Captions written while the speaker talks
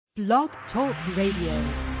Blog Talk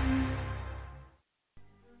Radio.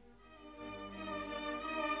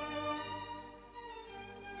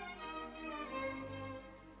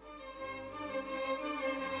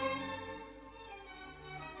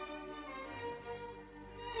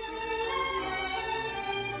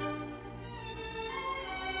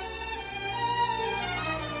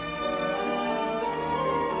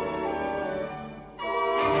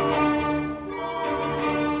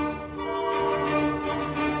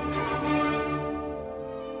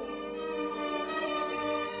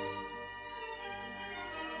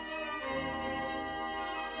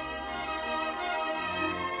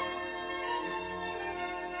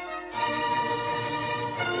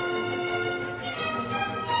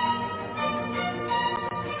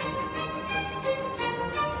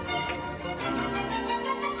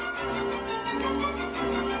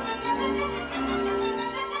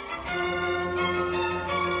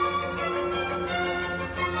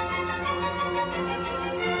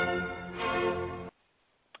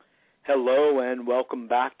 Hello and welcome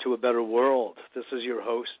back to A Better World. This is your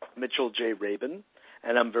host, Mitchell J. Rabin,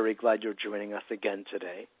 and I'm very glad you're joining us again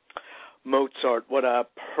today. Mozart, what a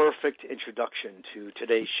perfect introduction to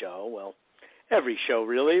today's show. Well, every show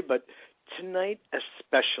really, but tonight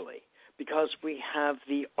especially, because we have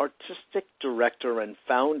the artistic director and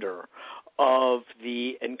founder of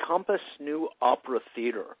the Encompass New Opera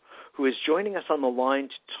Theater, who is joining us on the line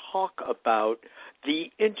to talk about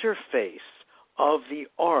the interface of the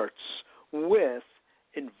arts with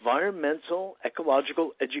environmental,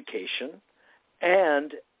 ecological education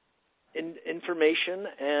and information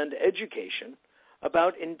and education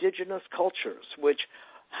about indigenous cultures, which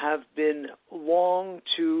have been long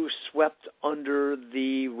too swept under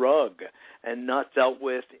the rug and not dealt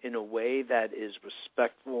with in a way that is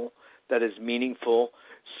respectful, that is meaningful,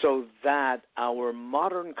 so that our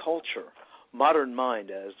modern culture, modern mind,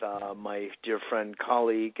 as my dear friend,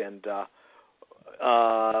 colleague, and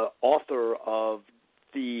author of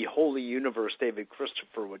The Holy Universe, David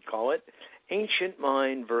Christopher, would call it, ancient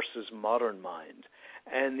mind versus modern mind,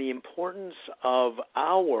 and the importance of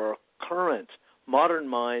our current modern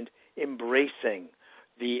mind embracing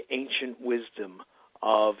the ancient wisdom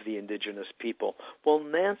of the indigenous people. Well,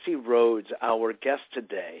 Nancy Rhodes, our guest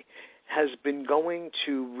today, has been going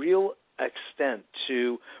to real extent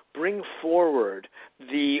to bring forward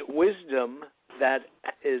the wisdom that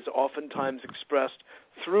is oftentimes expressed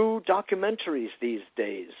through documentaries these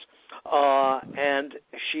days. And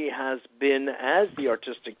she has been, as the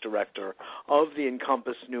artistic director of the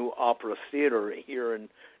Encompass New Opera Theater here in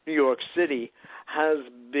New York City, has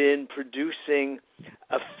been producing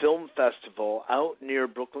a film festival out near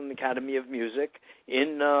Brooklyn Academy of Music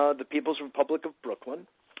in the People's Republic of Brooklyn.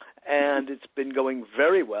 And it's been going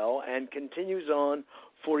very well and continues on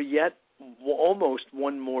for yet almost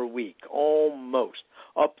one more week, almost,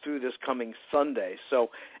 up through this coming Sunday.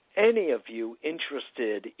 So any of you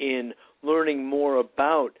interested in learning more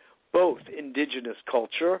about both indigenous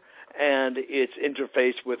culture and its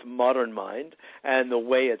interface with modern mind and the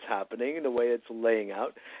way it's happening, the way it's laying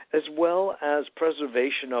out, as well as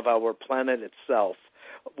preservation of our planet itself,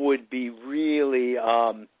 would be really,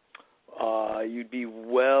 you'd be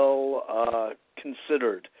well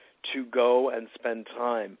considered to go and spend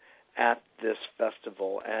time at this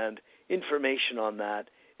festival, and information on that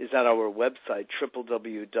is at our website,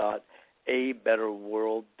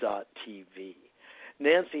 www.abetterworld.tv.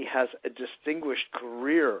 Nancy has a distinguished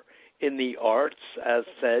career in the arts. As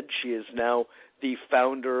said, she is now the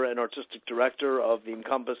founder and artistic director of the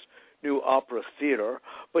Encompass New Opera Theater,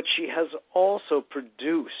 but she has also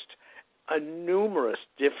produced numerous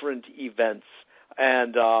different events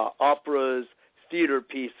and operas, theater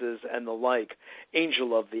pieces, and the like.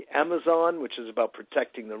 Angel of the Amazon, which is about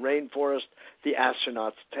protecting the rainforest, The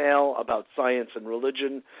Astronaut's Tale, about science and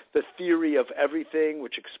religion, The Theory of Everything,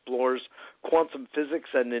 which explores quantum physics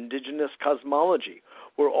and indigenous cosmology,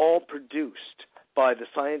 were all produced by the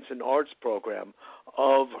Science and Arts program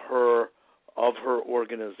of her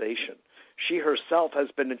organization. She herself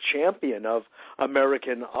has been a champion of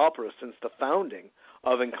American opera since the founding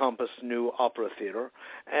of Encompass New Opera Theater,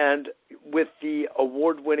 and with the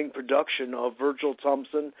award-winning production of Virgil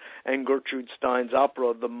Thompson and Gertrude Stein's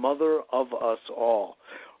opera, The Mother of Us All.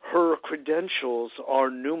 Her credentials are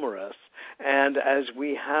numerous, and as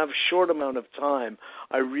we have short amount of time,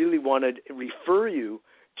 I really want to refer you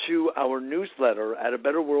to our newsletter at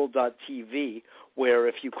abetterworld.tv, where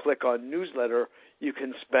if you click on newsletter, you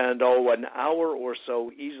can spend, an hour or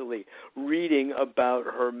so easily reading about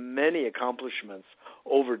her many accomplishments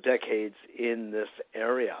over decades in this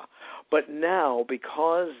area. But now,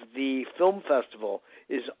 because the film festival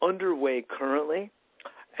is underway currently,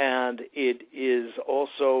 and it is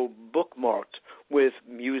also bookmarked with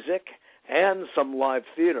music and some live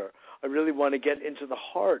theater. I really want to get into the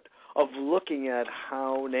heart of looking at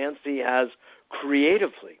how Nancy has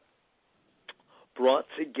creatively brought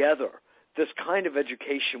together this kind of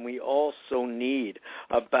education we also need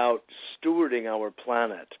about stewarding our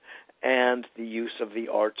planet and the use of the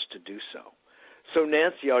arts to do so. So,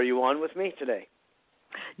 Nancy, are you on with me today?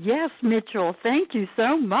 Yes, Mitchell. Thank you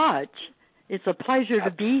so much. It's a pleasure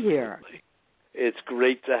to be here. It's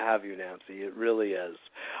great to have you, Nancy. It really is.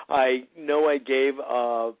 I know I gave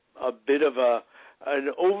a bit of an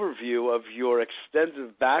overview of your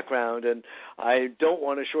extensive background, and I don't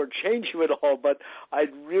want to shortchange you at all, but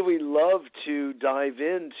I'd really love to dive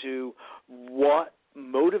into what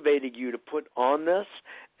motivated you to put on this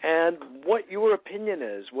and what your opinion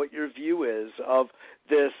is, what your view is of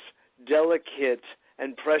this delicate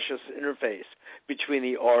and precious interface between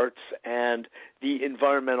the arts and the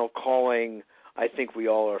environmental calling I think we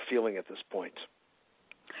all are feeling at this point.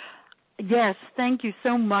 Yes, thank you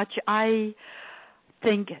so much. I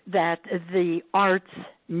think that the arts,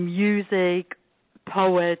 music,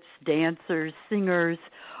 poets, dancers, singers,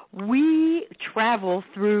 we travel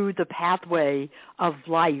through the pathway of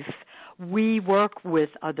life. We work with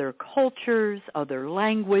other cultures, other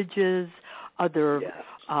languages, other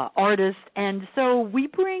artists, and so we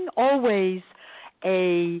bring always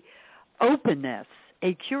a openness,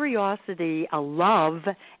 a curiosity, a love,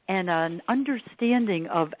 and an understanding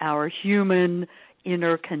of our human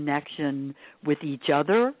interconnection with each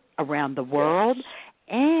other around the world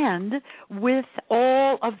and with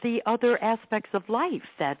all of the other aspects of life.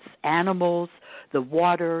 That's animals, the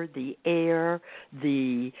water, the air,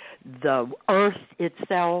 the earth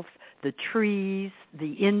itself, the trees,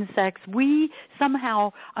 the insects. We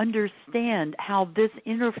somehow understand how this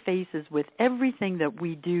interfaces with everything that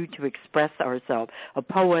we do to express ourselves. A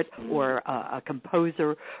poet or a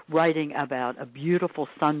composer writing about a beautiful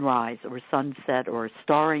sunrise or sunset or a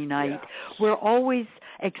starry night. We're always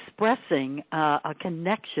expressing a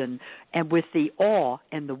connection and with the awe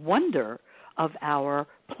and the wonder of our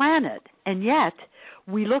planet. And yet,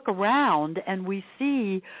 we look around and we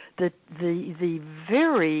see the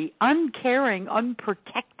very uncaring,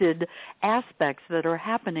 unprotected aspects that are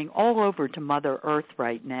happening all over to Mother Earth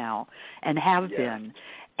right now and have been.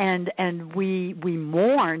 And we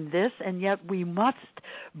mourn this, and yet we must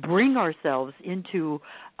bring ourselves into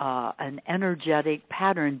an energetic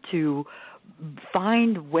pattern to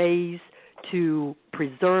find ways to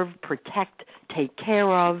preserve, protect, take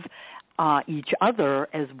care of each other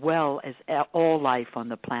as well as all life on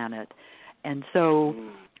the planet. And so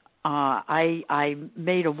I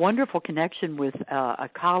made a wonderful connection with a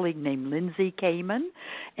colleague named Lindsay Kamen,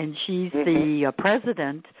 and she's the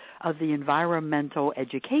president of the Environmental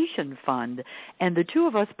Education Fund. And the two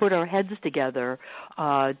of us put our heads together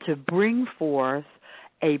to bring forth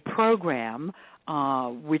a program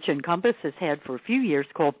which Encompass has had for a few years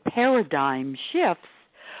called Paradigm Shifts,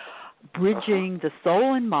 bridging the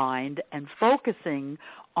soul and mind and focusing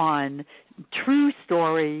on true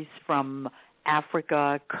stories from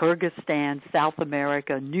Africa, Kyrgyzstan, South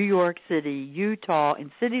America, New York City, Utah, and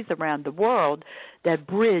cities around the world that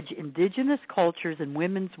bridge indigenous cultures and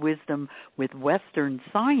women's wisdom with Western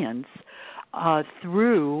science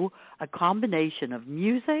through a combination of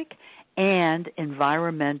music and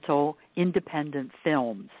environmental independent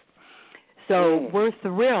films. So we're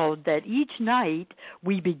thrilled that each night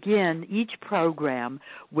we begin each program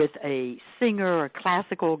with a singer, a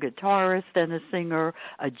classical guitarist and a singer,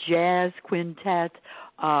 a jazz quintet,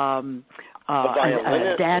 a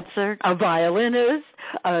dancer, a violinist,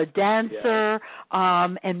 a dancer,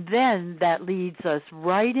 and then that leads us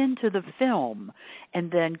right into the film.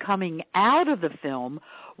 And then coming out of the film,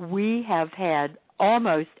 we have had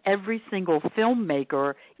almost every single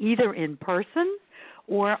filmmaker either in person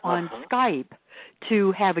or on Skype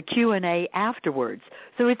to have a Q&A afterwards.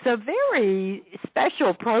 So it's a very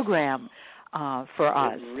special program for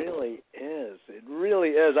us. It really is. It really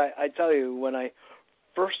is. I tell you, when I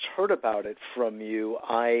first heard about it from you,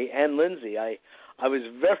 and Lindsay, I was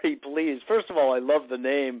very pleased. First of all, I love the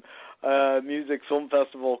name, music film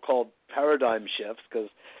festival called Paradigm Shifts, because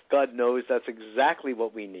God knows that's exactly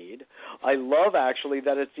what we need. I love, actually,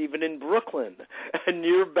 that it's even in Brooklyn,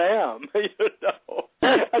 near BAM,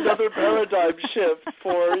 another paradigm shift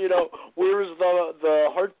for, where's the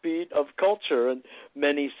heartbeat of culture? And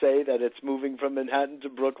many say that it's moving from Manhattan to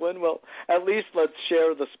Brooklyn. Well, at least let's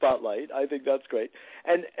share the spotlight. I think that's great.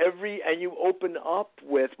 And you open up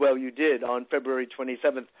with, well, you did on February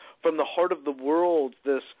 27th, From the Heart of the World,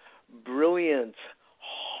 this brilliant,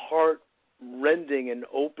 heart-rending and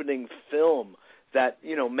opening film that,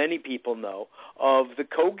 many people know of the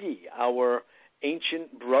Kogi, our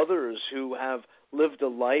ancient brothers who have lived a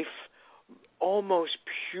life almost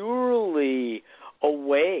purely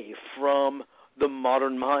away from the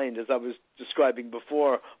modern mind, as I was describing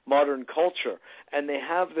before, modern culture. And they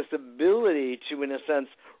have this ability to, in a sense,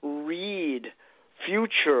 read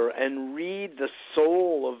future and read the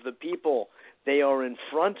soul of the people they are in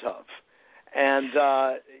front of. And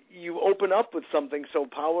you open up with something so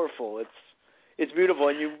powerful. It's beautiful,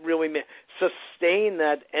 and you really sustain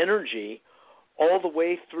that energy all the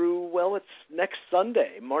way through, well, it's next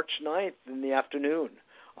Sunday, March 9th in the afternoon.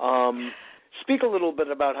 Speak a little bit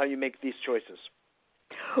about how you make these choices.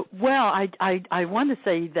 Well, I want to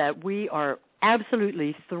say that we are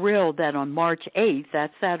absolutely thrilled that on March 8th,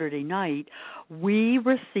 that Saturday night, we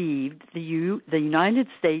received the United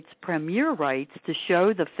States premiere rights to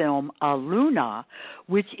show the film Aluna,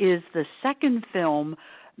 which is the second film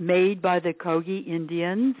made by the Kogi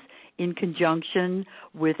Indians in conjunction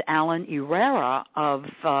with Alan Herrera,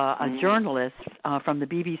 a journalist from the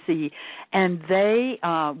BBC. And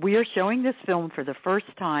we are showing this film for the first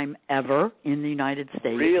time ever in the United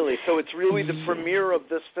States. Really? So it's really the premiere of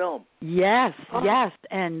this film? Yes, yes.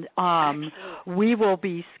 And we will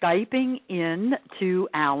be Skyping in to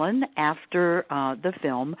Alan after the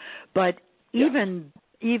film. But even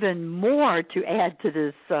more to add to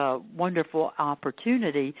this wonderful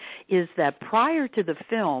opportunity is that prior to the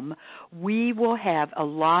film, we will have a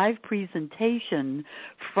live presentation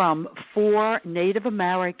from 4 Native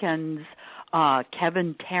Americans,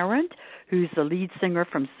 Kevin Tarrant, who's the lead singer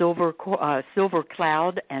from Silver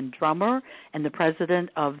Cloud and drummer and the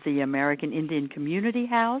president of the American Indian Community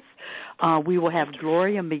House. We will have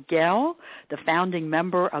Gloria Miguel, the founding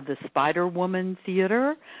member of the Spider Woman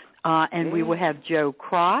Theater, and we will have Joe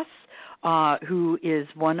Cross, who is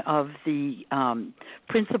one of the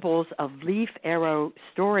principals of Leaf Arrow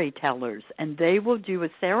Storytellers, and they will do a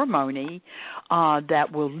ceremony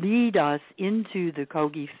that will lead us into the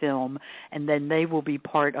Kogi film, and then they will be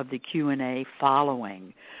part of the Q&A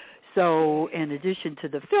following. So in addition to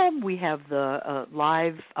the film, we have the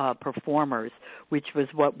live performers, which was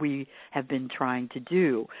what we have been trying to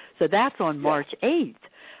do. So that's on March 8th.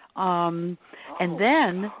 And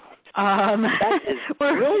then... that is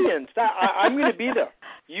brilliant. I'm going to be there.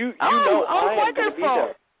 You know I am going to be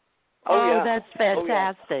there. That's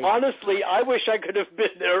fantastic. Oh, yeah. Honestly, I wish I could have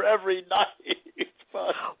been there every night.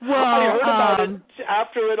 But well, I heard about it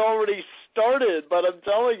after it already started, but I'm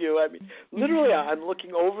telling you, literally I'm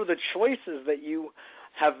looking over the choices that you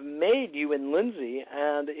have made, you and Lindsay,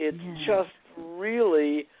 and it's just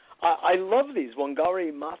really... I love these.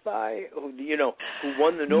 Wangari Maathai, who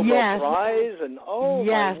won the Nobel Prize, and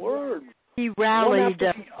my word. He rallied. One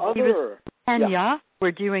after the other. He was in Kenya. Yeah.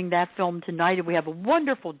 We're doing that film tonight, and we have a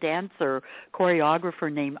wonderful dancer,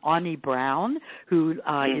 choreographer named Ani Brown, who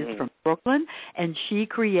is from Brooklyn, and she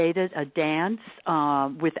created a dance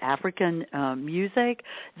with African music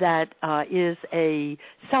that is a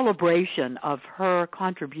celebration of her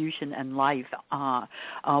contribution in life.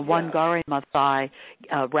 Wangari Maathai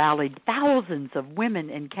rallied thousands of women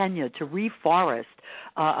in Kenya to reforest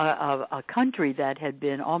a country that had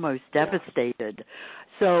been almost devastated.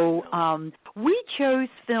 So we chose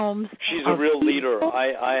films. She's a real leader.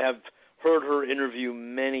 I have heard her interview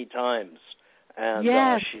many times,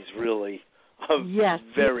 and she's really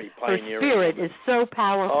very pioneering. Her spirit is so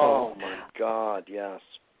powerful. Oh, my God, yes.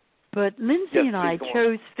 But Lindsay and I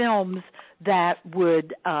chose films that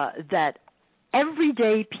would that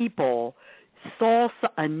everyday people saw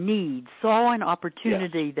a need, saw an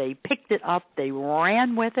opportunity, they picked it up, they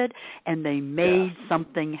ran with it, and they made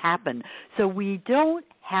something happen. So we don't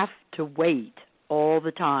have to wait all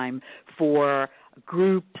the time for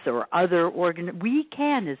groups or other we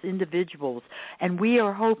can as individuals, and we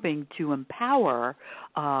are hoping to empower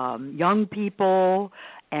young people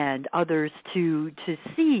and others to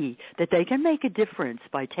see that they can make a difference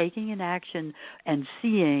by taking an action and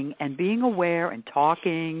seeing and being aware and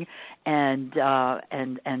talking and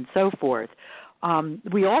so forth.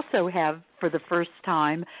 We also have, for the first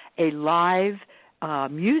time, a live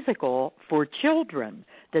musical for children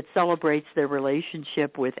that celebrates their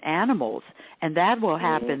relationship with animals, and that will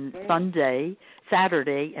happen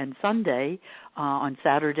Saturday and Sunday, on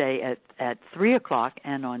Saturday at 3 o'clock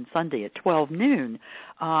and on Sunday at 12 noon.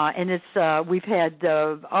 And it's we've had,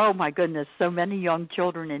 oh my goodness, so many young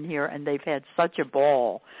children in here, and they've had such a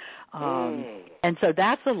ball. And so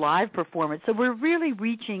that's a live performance. So we're really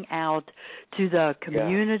reaching out to the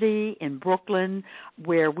community in Brooklyn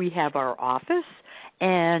where we have our office,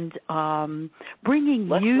 and bringing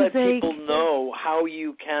music. Let people know how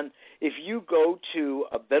you can if you go to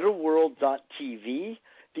abetterworld.tv,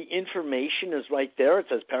 the information is right there. It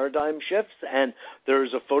says Paradigm Shifts, and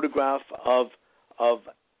there's a photograph of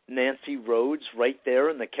Nancy Rhodes right there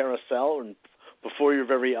in the carousel and before your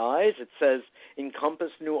very eyes. It says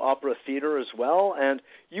Encompass New Opera Theater as well, and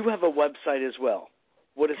you have a website as well.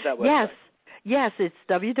 What is that website? Yes, it's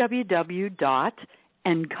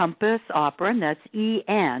www.encompassopera, and that's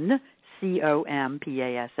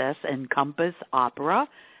ENCOMPASS,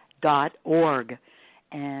 encompassopera.org.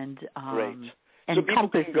 And great. So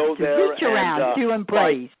Encompass people can go to there reach around, to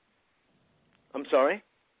embrace. I'm sorry?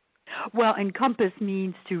 Well, encompass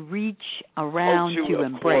means to reach around, to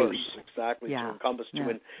embrace. Course, exactly. Yeah. To encompass,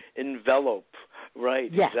 to envelop.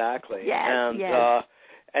 Right, yes. exactly. Yes,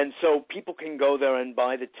 and so people can go there and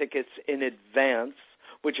buy the tickets in advance,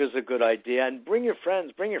 which is a good idea. And bring your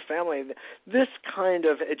friends, bring your family. This kind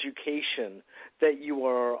of education that you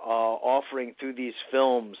are offering through these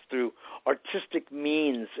films, through artistic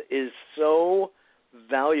means, is so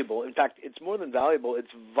valuable. In fact, it's more than valuable.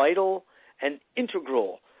 It's vital and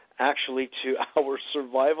integral, actually, to our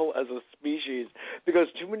survival as a species, because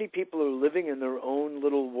too many people are living in their own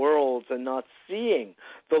little worlds and not seeing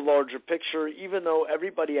the larger picture, even though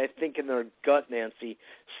everybody, I think, in their gut, Nancy,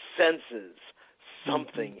 senses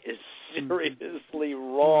something is seriously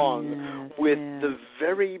wrong with the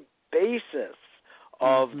very basis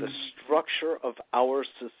of the structure of our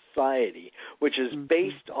society, which is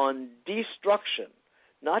based on destruction,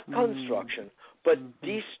 not construction, but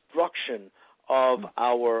destruction of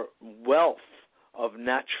our wealth, of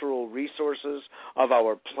natural resources, of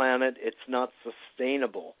our planet. It's not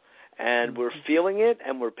sustainable. And we're feeling it,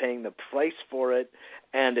 and we're paying the price for it.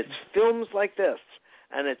 And it's films like this,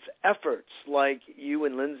 and it's efforts like you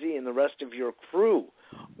and Lindsay and the rest of your crew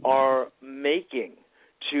are making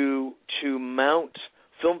to mount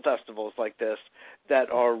film festivals like this that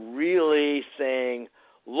are really saying,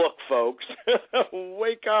 look, folks,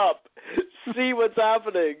 wake up, see what's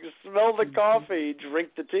happening, smell the coffee, drink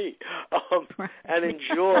the tea, and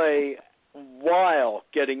enjoy while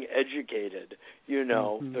getting educated. You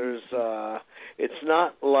know, there's it's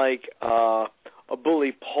not like a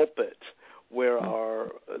bully pulpit where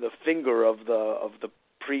the finger of the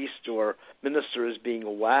priest or minister is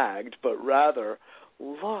being wagged, but rather,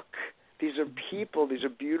 look, these are people, these are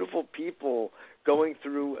beautiful people going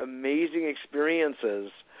through amazing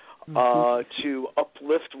experiences to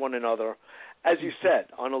uplift one another, as you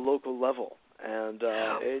said, on a local level. And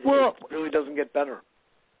it really doesn't get better.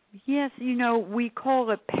 Yes, you know, we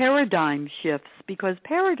call it paradigm shifts because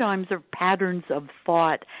paradigms are patterns of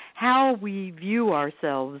thought, how we view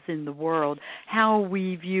ourselves in the world, how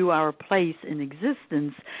we view our place in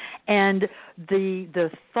existence, and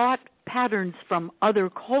the thought patterns from other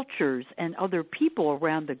cultures and other people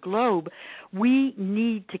around the globe. We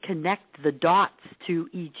need to connect the dots to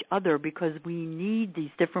each other because we need these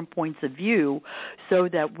different points of view so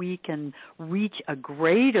that we can reach a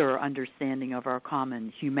greater understanding of our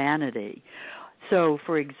common humanity. So,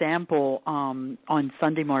 for example, on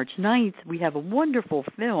Sunday, March 9th, we have a wonderful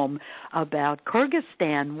film about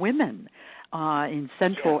Kyrgyzstan women in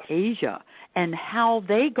Central Asia and how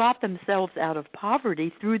they got themselves out of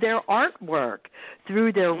poverty through their artwork,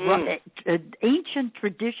 through their ancient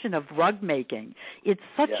tradition of rug making. It's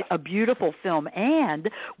such a beautiful film, and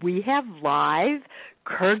we have live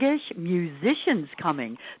Kyrgyz musicians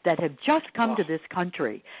coming that have just come to this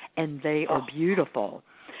country, and they are beautiful.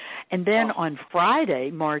 And then on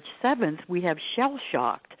Friday, March 7th, we have Shell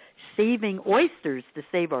Shocked, Saving Oysters to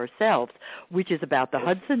Save Ourselves, which is about the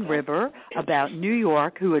Hudson River, about New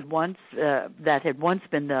York, who had once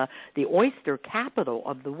been the oyster capital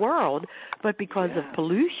of the world, but because of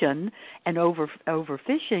pollution and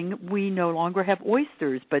overfishing, we no longer have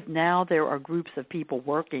oysters. But now there are groups of people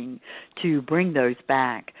working to bring those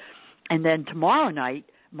back. And then tomorrow night,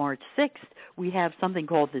 March 6th, we have something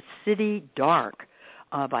called The City Dark,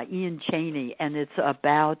 by Ian Chaney, and it's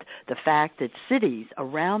about the fact that cities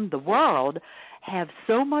around the world have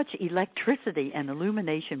so much electricity and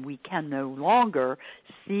illumination we can no longer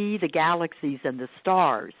see the galaxies and the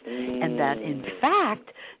stars, and that, in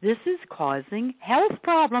fact, this is causing health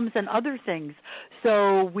problems and other things.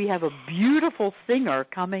 So we have a beautiful singer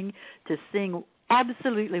coming to sing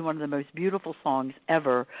absolutely one of the most beautiful songs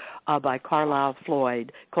ever by Carlisle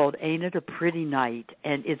Floyd called Ain't It a Pretty Night,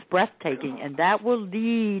 and it's breathtaking, and that will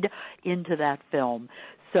lead into that film.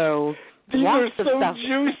 So these are so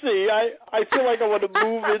juicy. I feel like I want to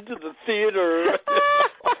move into the theater.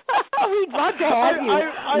 We'd love to have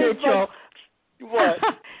you, Mitchell. What?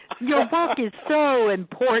 Your book is so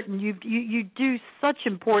important. You do such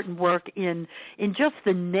important work in just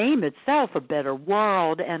the name itself, A Better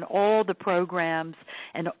World, and all the programs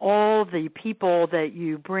and all the people that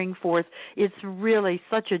you bring forth. It's really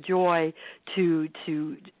such a joy to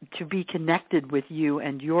be connected with you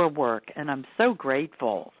and your work, and I'm so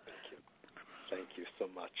grateful. Thank you so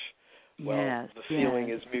much. Well, yes, the feeling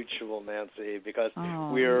is mutual, Nancy, because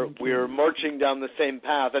we're marching down the same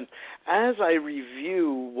path. And as I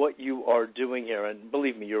review what you are doing here, and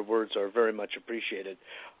believe me, your words are very much appreciated,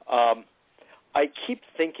 I keep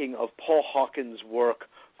thinking of Paul Hawkins' work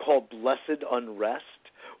called Blessed Unrest,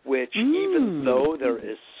 which even though there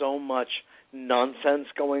is so much nonsense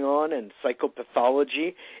going on and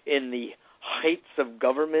psychopathology in the heights of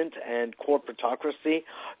government and corporatocracy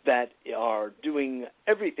that are doing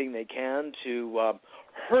everything they can to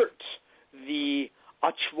hurt the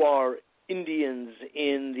Achuar Indians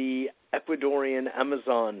in the Ecuadorian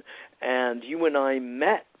Amazon. And you and I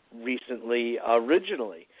met recently,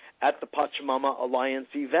 originally, at the Pachamama Alliance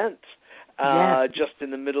event just in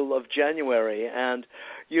the middle of January. And,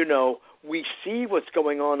 you know, we see what's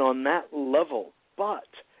going on that level, but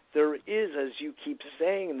there is, as you keep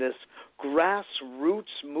saying, this grassroots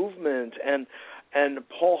movement, and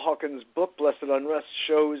Paul Hawkins' book, Blessed Unrest,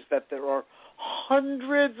 shows that there are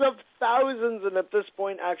hundreds of thousands, and at this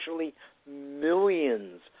point actually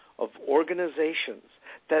millions of organizations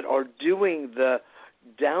that are doing the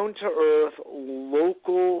down-to-earth,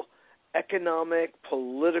 local, economic,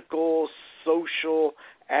 political, social,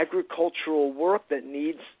 agricultural work that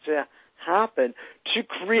needs to happen to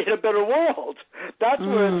create a better world. That's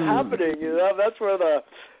where it's happening. You know, that's where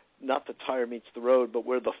not the tire meets the road, but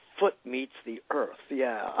where the foot meets the earth.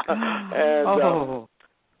 Yeah. And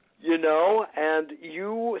you know, and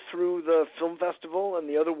you, through the film festival and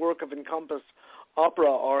the other work of Encompass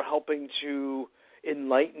Opera, are helping to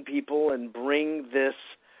enlighten people and bring this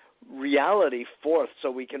reality forth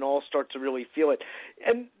so we can all start to really feel it.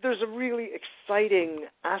 And there's a really exciting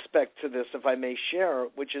aspect to this, if I may share,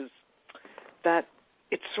 which is that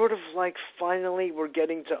it's sort of like finally we're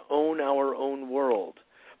getting to own our own world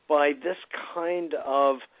by this kind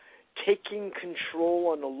of taking control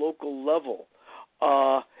on a local level.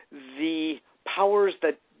 The powers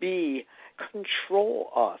that be control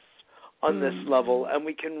us on this level, and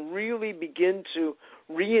we can really begin to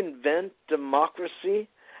reinvent democracy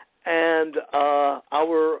and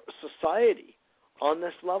our society on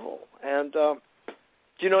this level. And do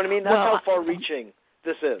you know what I mean? That's how far-reaching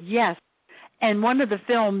this is. Yes. And one of the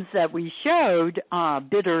films that we showed,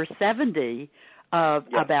 Bitter 70,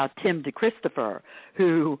 about Tim DeChristopher,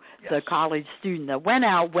 who the college student that went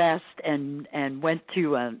out west and went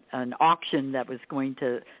to an auction that was going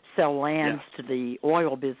to sell lands to the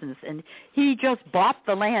oil business, and he just bought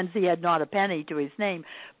the lands. He had not a penny to his name,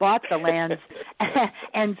 bought the lands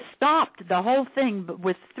and stopped the whole thing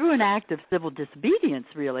through an act of civil disobedience,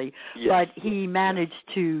 really. But he managed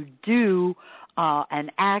to do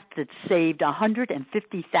an act that saved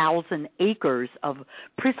 150,000 acres of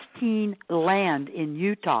pristine land in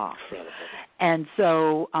Utah. Incredible. And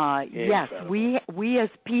so, yes, we as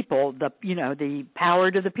people, the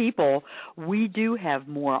power to the people, we do have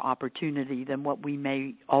more opportunity than what we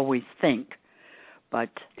may always think, but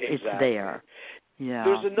it's there. Yeah.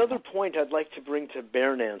 There's another point I'd like to bring to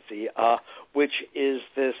bear, Nancy, which is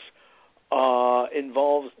this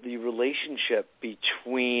involves the relationship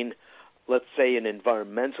between, let's say, an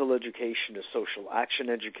environmental education, a social action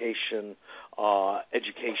education,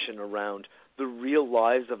 education around the real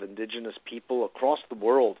lives of Indigenous people across the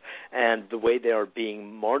world and the way they are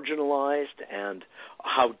being marginalized and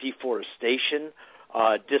how deforestation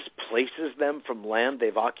displaces them from land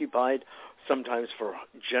they've occupied, sometimes for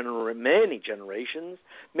many generations,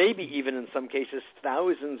 maybe even in some cases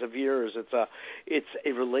thousands of years. It's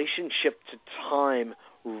a relationship to time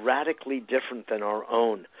radically different than our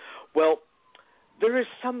own. Well, there is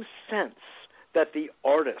some sense that the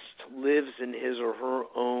artist lives in his or her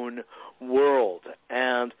own world,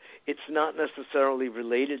 and it's not necessarily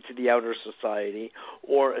related to the outer society,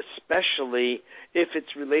 or especially if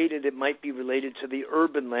it's related, it might be related to the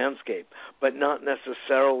urban landscape, but not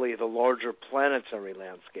necessarily the larger planetary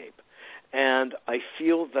landscape. And I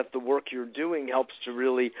feel that the work you're doing helps to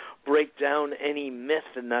really break down any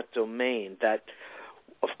myth in that domain, that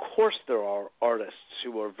of course there are artists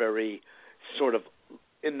who are very sort of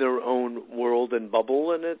in their own world and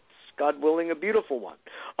bubble, and it's, God willing, a beautiful one.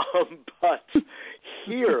 But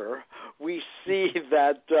here we see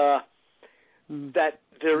that that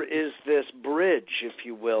there is this bridge, if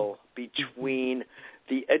you will, between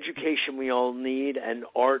the education we all need and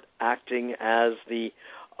art acting as the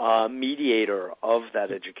mediator of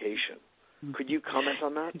that education. Could you comment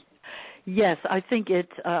on that? Yes, I think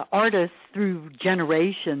artists through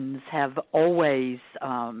generations have always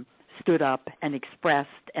stood up and expressed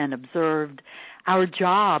and observed. Our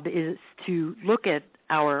job is to look at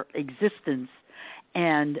our existence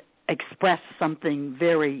and express something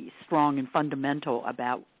very strong and fundamental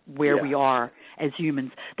about where we are as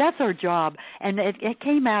humans. That's our job. And it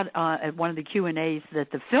came out at one of the Q&As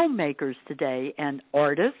that the filmmakers today and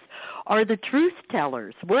artists are the truth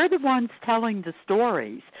tellers. We're the ones telling the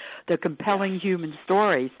stories, the compelling human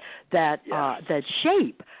stories that that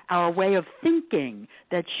shape our way of thinking,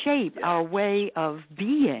 that shape our way of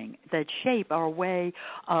being, that shape our way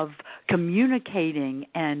of communicating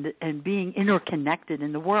and being interconnected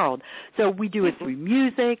in the world. So we do it through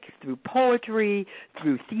music, through poetry,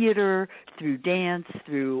 through theater, through dance,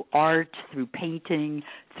 through art, through painting,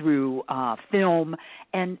 through film,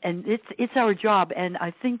 and it's our job. And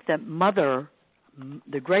I think that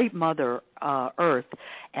the great Mother Earth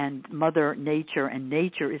and Mother Nature, and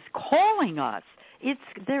nature is calling us.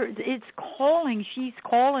 It's calling. She's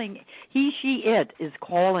calling. It is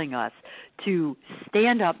calling us to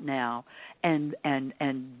stand up now and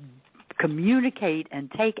communicate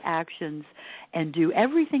and take actions and do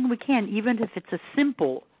everything we can, even if it's a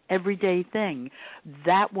simple everyday thing.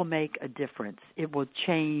 That will make a difference. It will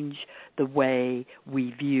change the way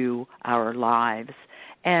we view our lives.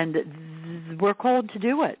 And we're called to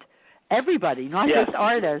do it. Everybody, not just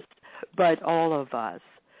artists, but all of us.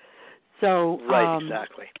 So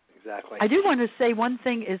exactly. I do want to say one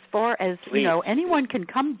thing as far as, anyone can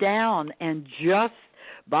come down and just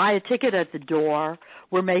buy a ticket at the door.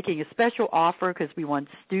 We're making a special offer because we want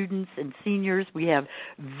students and seniors. We have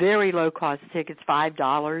very low-cost tickets,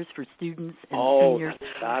 $5 for students and seniors. Oh,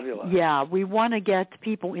 that's fabulous. Yeah, we want to get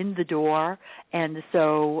people in the door, and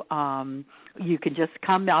so you can just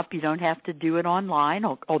come up. You don't have to do it online,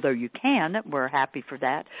 although you can. We're happy for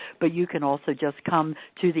that. But you can also just come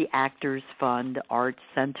to the Actors Fund Arts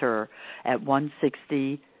Center at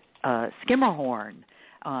 160 Skimmerhorn.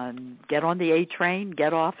 Get on the A train,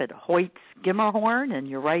 get off at Hoyt Skimmerhorn, and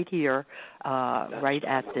you're right here, right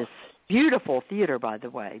at this beautiful theater, by the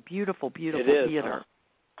way. Beautiful theater.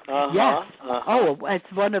 Yes. Oh,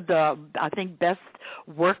 it's one of the, I think, best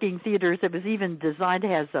working theaters. It was even designed,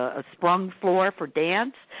 it has a sprung floor for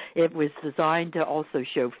dance. It was designed to also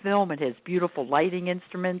show film. It has beautiful lighting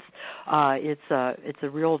instruments. It's a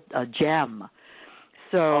real gem.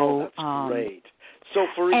 So, that's great. So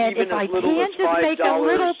for and even if I as little can as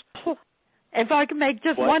just $5, if I can make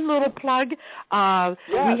just one little plug,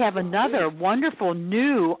 we have another wonderful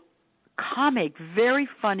new comic, very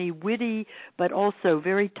funny, witty, but also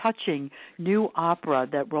very touching new opera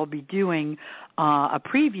that we'll be doing a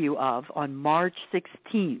preview of on March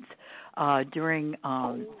 16th during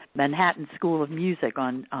Manhattan School of Music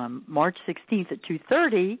on March 16th at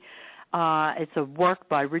 2:30. It's a work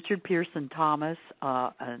by Richard Pearson Thomas,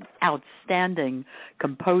 an outstanding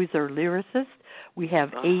composer, lyricist. We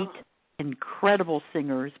have 8 incredible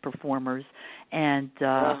singers, performers, and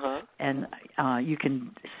you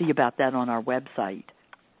can see about that on our website.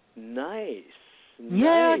 Nice.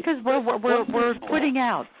 Yeah, because we're putting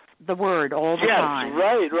out the word all the time.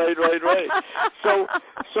 Yes, right.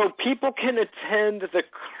 so people can attend the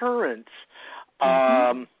current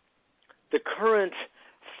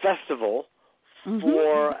festival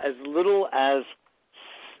for as little as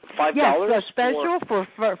 $5. Yes, a special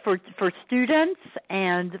for students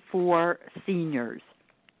and for seniors.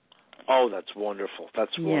 Oh, that's wonderful.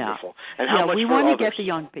 That's wonderful. And how much we for want others? to get the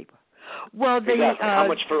young people. Well, how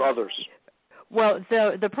much for others? Well,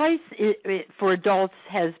 the price for adults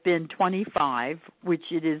has been $25, which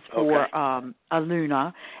it is for a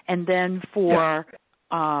Luna, and then for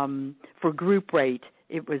group rate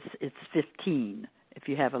it's $15 if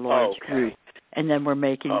you have a large group, and then we're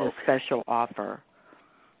making the special offer.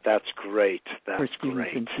 That's great. For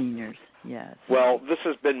students and seniors, yes. Well, this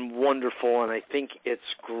has been wonderful, and I think it's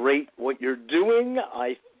great what you're doing.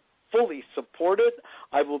 I fully support it.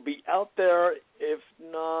 I will be out there, if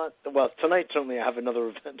not, well, tonight certainly I have another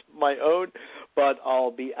event of my own, but I'll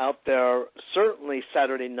be out there certainly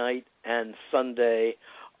Saturday night and Sunday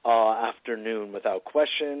afternoon without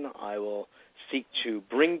question. I will seek to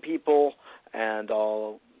bring people, and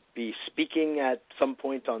I'll be speaking at some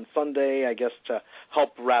point on Sunday, I guess, to help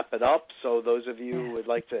wrap it up. So those of you who would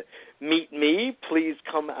like to meet me, please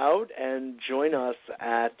come out and join us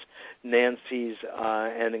at Nancy's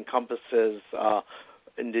and Encompass's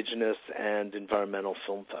Indigenous and Environmental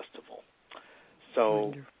Film Festival. So,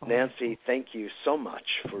 wonderful. Nancy, thank you so much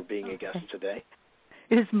for being a guest today.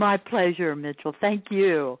 It's my pleasure, Mitchell. Thank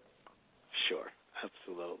you. Sure,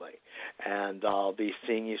 absolutely. absolutely. And I'll be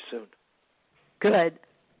seeing you soon. Good.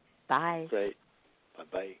 Bye. Great.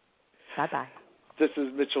 Bye-bye. Bye-bye. This is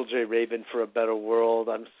Mitchell J. Rabin for A Better World.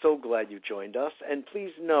 I'm so glad you joined us. And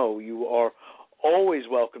please know you are always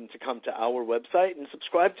welcome to come to our website and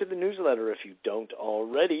subscribe to the newsletter if you don't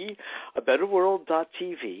already.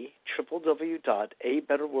 abetterworld.tv,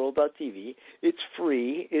 www.abetterworld.tv. It's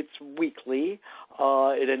free. It's weekly.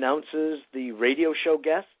 It announces the radio show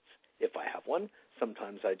guests, if I have one.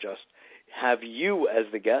 Sometimes I just have you as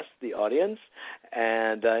the guest, the audience,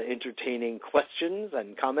 and entertaining questions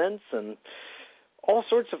and comments and all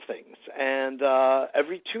sorts of things. And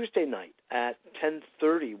every Tuesday night at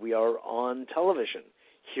 10:30, we are on television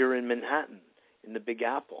here in Manhattan, in the Big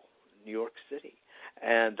Apple, New York City.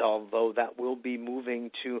 And although that will be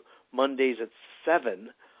moving to Mondays at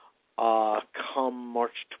 7 come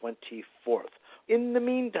March 24th. In the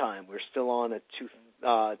meantime, we're still on at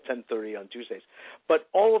 10:30 on Tuesdays. But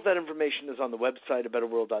all of that information is on the website,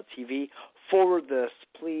 abetterworld.tv. Forward this,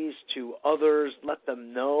 please, to others. Let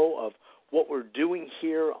them know of what we're doing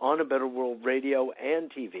here on A Better World Radio and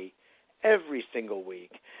TV every single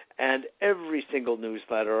week. And every single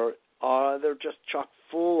newsletter, they're just chock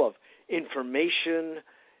full of information,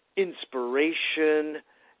 inspiration,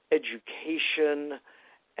 education,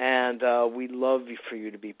 and we'd love for you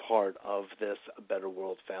to be part of this A Better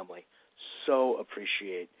World family. So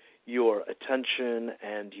appreciate your attention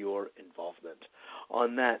and your involvement.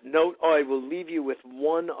 On that note, I will leave you with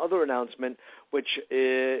one other announcement, which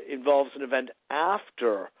involves an event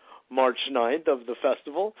after March 9th of the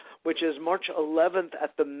festival, which is March 11th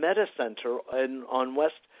at the Meta Center on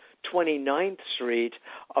West 29th Street,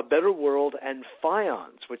 A Better World and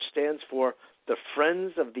FIONS, which stands for the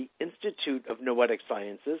Friends of the Institute of Noetic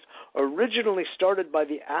Sciences, originally started by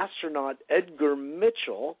the astronaut Edgar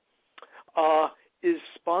Mitchell, is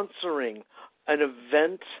sponsoring an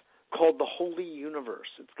event called The Holy Universe.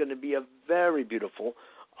 It's going to be a very beautiful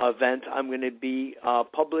event. I'm going to be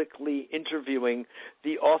publicly interviewing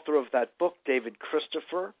the author of that book, David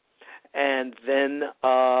Christopher, and then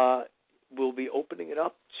we'll be opening it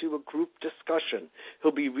up to a group discussion.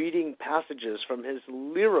 He'll be reading passages from his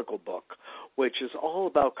lyrical book, which is all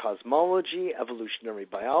about cosmology, evolutionary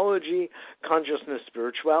biology, consciousness,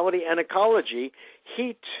 spirituality, and ecology.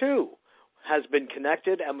 He, too, has been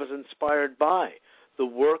connected and was inspired by the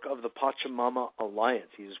work of the Pachamama Alliance.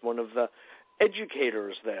 He's one of the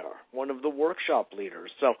educators there, one of the workshop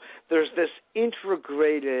leaders. So there's this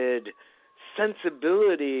integrated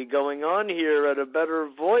sensibility going on here at A Better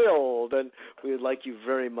World, and we would like you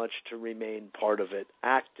very much to remain part of it,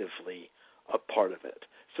 actively a part of it.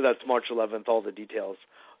 So that's March 11th, all the details,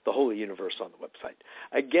 The Holy Universe on the website.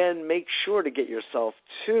 Again, make sure to get yourself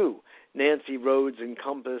to Nancy Rhodes and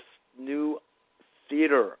Compass New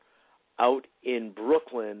Theater out in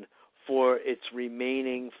Brooklyn for its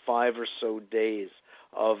remaining 5 or so days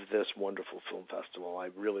of this wonderful film festival. I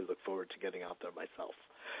really look forward to getting out there myself.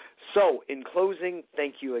 So, in closing,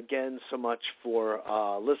 thank you again so much for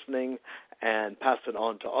listening, and pass it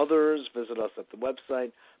on to others. Visit us at the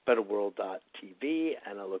website, betterworld.tv,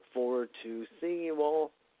 and I look forward to seeing you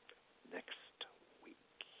all next